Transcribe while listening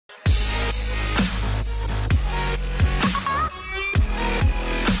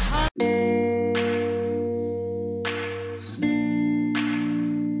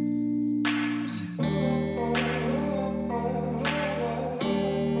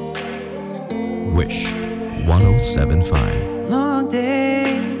Wish 1075. Long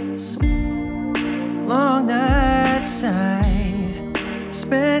days, long nights, I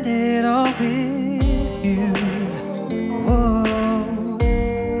spend it all with you. Whoa,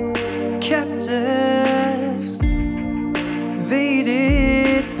 captivated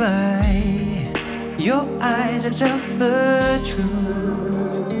by your eyes that tell the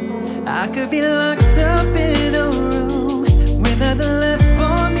truth. I could be locked up in a room with nothing left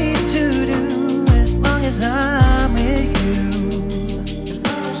for me to do, as long as I'm with you.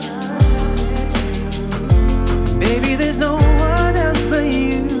 Baby, there's no one else but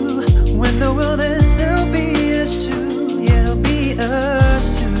you. When the world ends, there'll be us two. Yeah, it'll be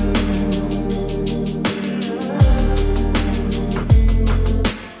us two.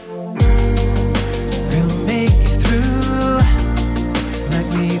 We'll make it through like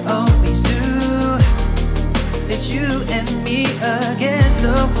we always do. It's you and me against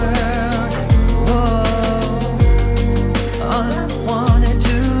the world. Whoa. All I wanna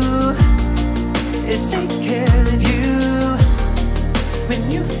do is take care of you. When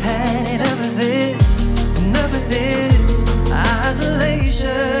you've had enough of this,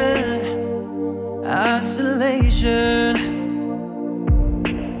 isolation, isolation.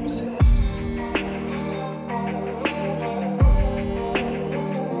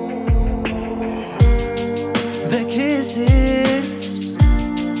 The kisses,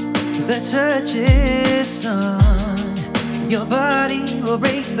 the touches on your body will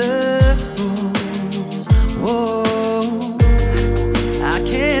break the rules. Whoa, I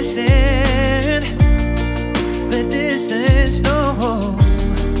can't stand the distance, no,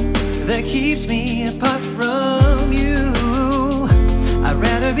 that keeps me apart from you. I'd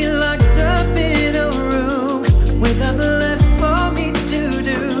rather be locked up in a room with nothing left for me to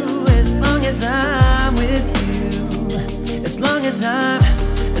do, as long as I'm with you, as long as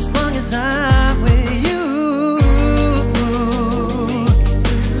I'm with you.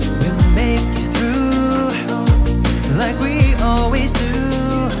 We'll make it through like we always do.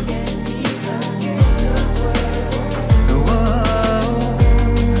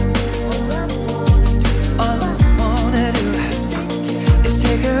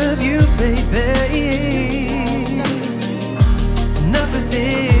 Baby, enough of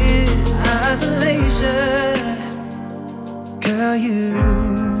this isolation. Girl, you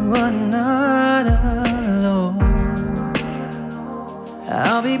are not alone.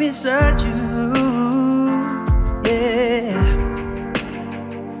 I'll be beside you, yeah.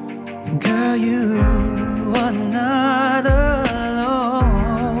 Girl, you are not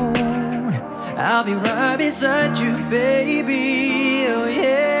alone. I'll be right beside you, baby, oh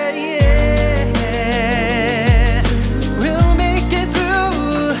yeah.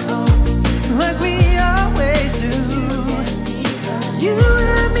 You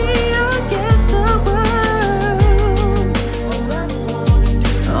and me against the world.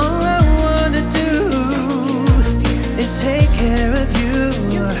 All I wanna do is take care of you.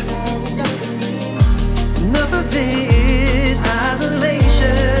 Enough of this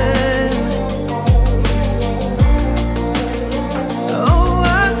isolation. Oh,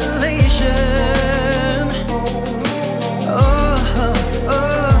 isolation.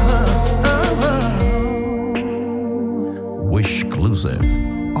 Wish exclusive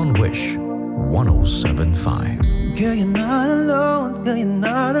on Wish 1075. Girl, you're not alone. Girl, you're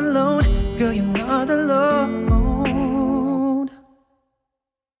not alone. Girl, you're not alone.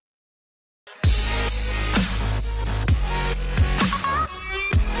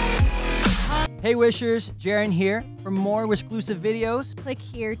 Hey Wishers, Jaron here. For more Wish-exclusive videos, click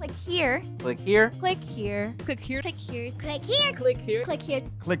here. Click here. click here, Click here. click here, Click here. Click here. click here, Click here.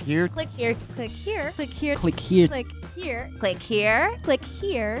 click here, Click here. Click here. Click here. click here, Click here. Click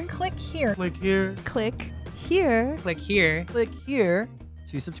here. Click here. click here, click here, Click here. click here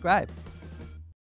to subscribe.